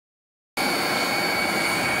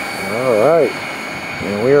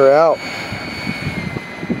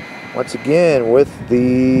once again with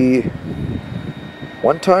the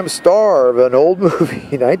one-time star of an old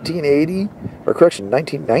movie, 1980, or correction,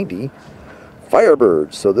 1990,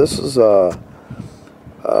 Firebirds. So this is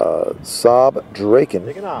Saab Draken,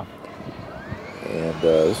 Taking off. and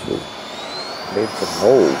this was made from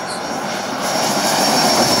molds.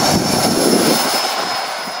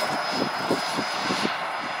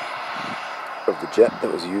 Of the jet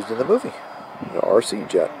that was used in the movie, the RC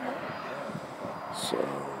jet. So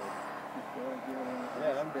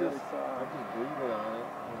yeah, I'm just breathing on it,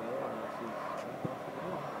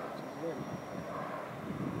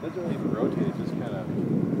 It doesn't really rotate, it just kind of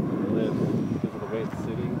lifts because of the way it's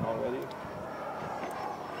sitting already.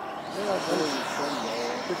 Yeah,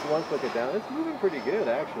 just one click it down. It's moving pretty good,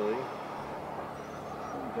 actually.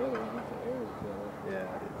 Yeah,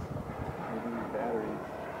 it's maybe batteries.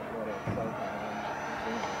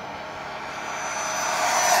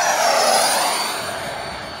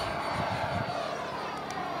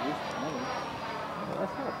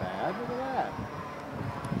 That's not bad. Look at that.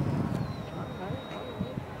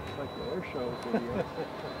 It's like the air show video.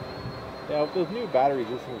 Yeah, with those new batteries,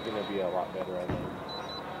 this one's going to be a lot better, I think.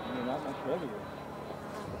 I mean, not much heavier.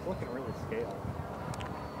 It's looking really scale.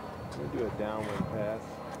 I'm going to do a downwind pass.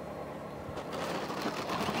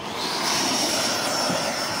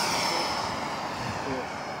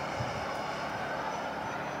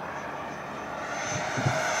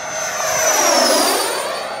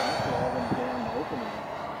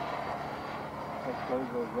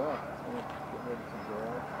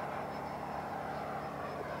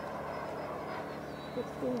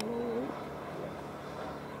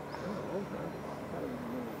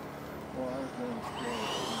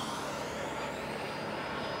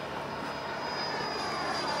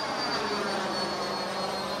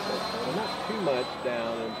 Not too much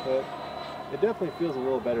down input. It definitely feels a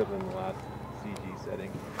little better than the last CG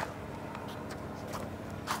setting.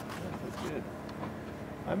 That's good.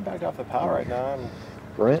 I'm back off the power right now. I'm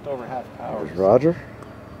Brent, just over half power. there's Rodger,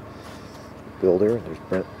 builder, and there's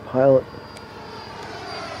Brent, pilot.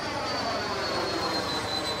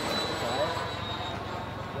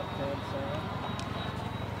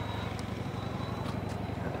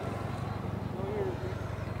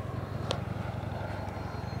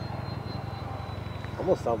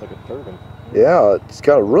 Almost sounds like a turbine. Yeah, it's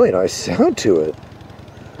got a really nice sound to it.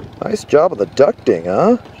 Nice job of the ducting,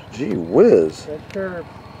 huh? Gee whiz. That curve.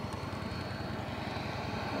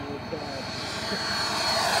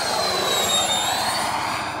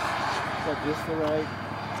 Is that just the right?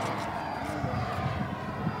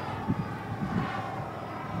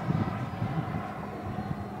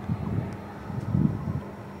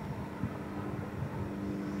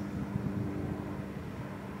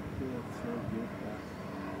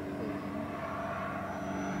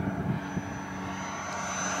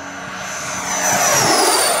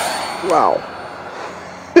 Wow.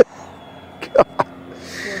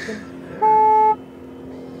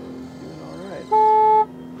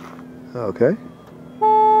 Okay.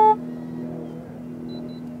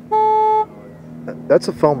 That's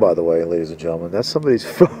a phone, by the way, ladies and gentlemen. That's somebody's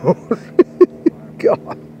phone.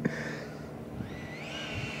 God.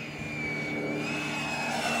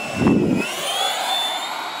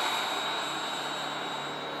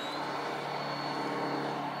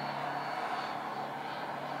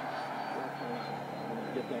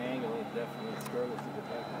 Get the angle, it definitely struggles to get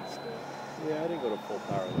back on still. Yeah, I didn't go to full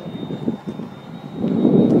power though either.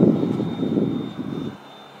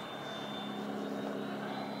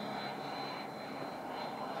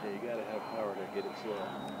 Yeah, you gotta have power to get it slow.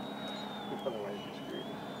 Otherwise you're screwed.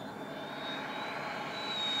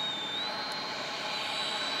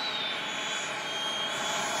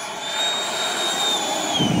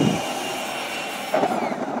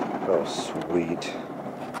 Oh, sweet.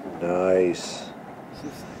 Nice. It's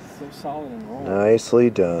just so solid and roll. Nicely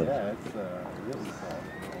done. Yeah, it's really solid.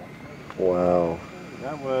 Wow.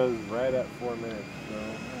 That was right at 4 minutes, so.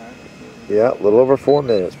 Yeah, a little over 4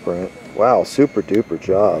 minutes, Brent. Wow, super duper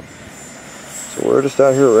job. So we're just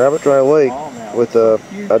out here at Rabbit Dry Lake with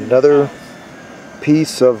another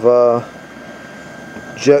piece of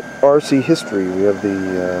jet RC history. We have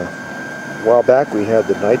the, a while back we had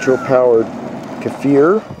the nitro-powered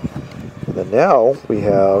Kafir, and then now we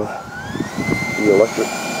have the electric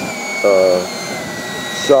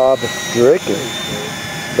Saab Draken,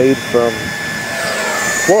 made from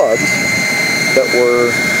plugs that were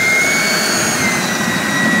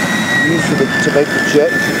used to make the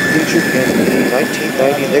jet featured in the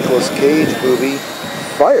 1990 Nicolas Cage movie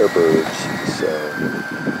Firebirds. So,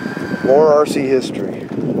 more RC history.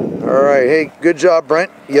 All right, hey, good job,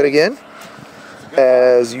 Brent, yet again,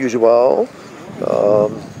 as usual.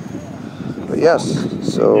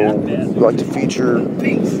 yes, so we like to feature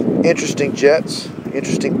interesting jets,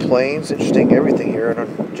 interesting planes, interesting everything here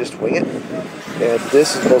on Just Wing It. And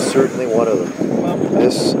this is most certainly one of them.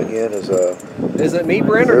 This, again, is a... Is it me,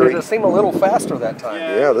 Brent, or did it seem a little faster that time?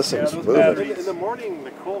 Yeah, this thing's moving. In the morning,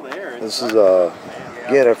 the cold air. This is,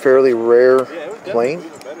 again, a fairly rare plane.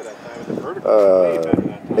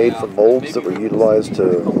 Made from molds that were utilized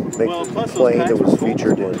to make the plane that was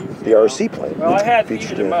featured in the RC plane,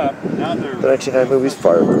 featured in the 1999 movies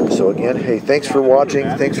Firebirds. So again, hey, thanks for watching,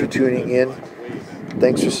 thanks for tuning in,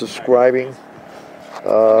 thanks for subscribing.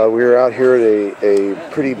 We're out here at a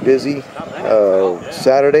pretty busy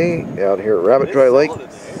Saturday out here at Rabbit Dry Lake.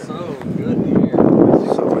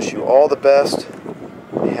 So wish you all the best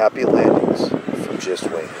and happy landings from Just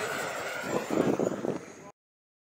Wing It.